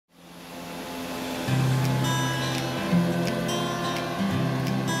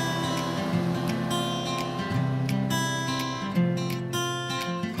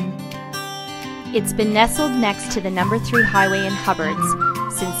It's been nestled next to the No. 3 highway in Hubbards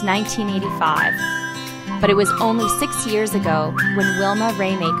since 1985. But it was only 6 years ago when Wilma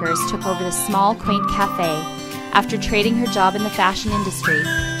Raymakers took over the small, quaint cafe after trading her job in the fashion industry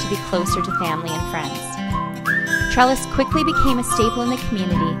to be closer to family and friends. Trellis quickly became a staple in the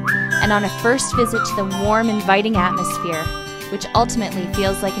community, and on a first visit to the warm, inviting atmosphere, which ultimately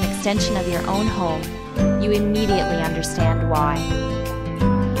feels like an extension of your own home, you immediately understand why.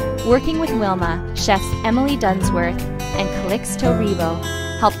 Working with Wilma, chefs Emily Dunsworth and Calixto Rebo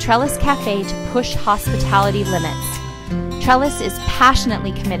helped Trellis Cafe to push hospitality limits. Trellis is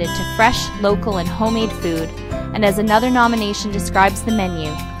passionately committed to fresh, local, and homemade food, and as another nomination describes the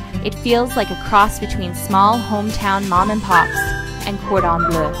menu, it feels like a cross between small hometown mom and pops and cordon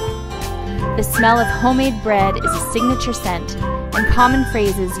bleu. The smell of homemade bread is a signature scent, and common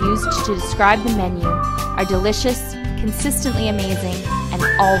phrases used to describe the menu are delicious, consistently amazing, and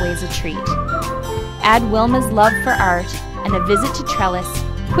always a treat. Add Wilma's love for art, and a visit to Trellis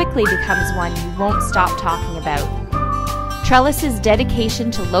quickly becomes one you won't stop talking about. Trellis's dedication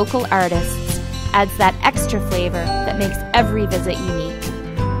to local artists adds that extra flavor that makes every visit unique.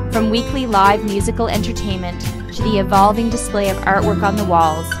 From weekly live musical entertainment to the evolving display of artwork on the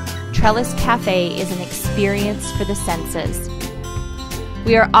walls, Trellis Cafe is an experience for the senses.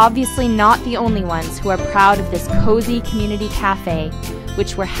 We are obviously not the only ones who are proud of this cozy community cafe,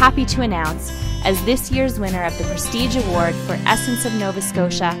 which we're happy to announce as this year's winner of the Prestige Award for Essence of Nova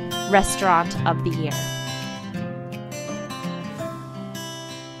Scotia Restaurant of the Year.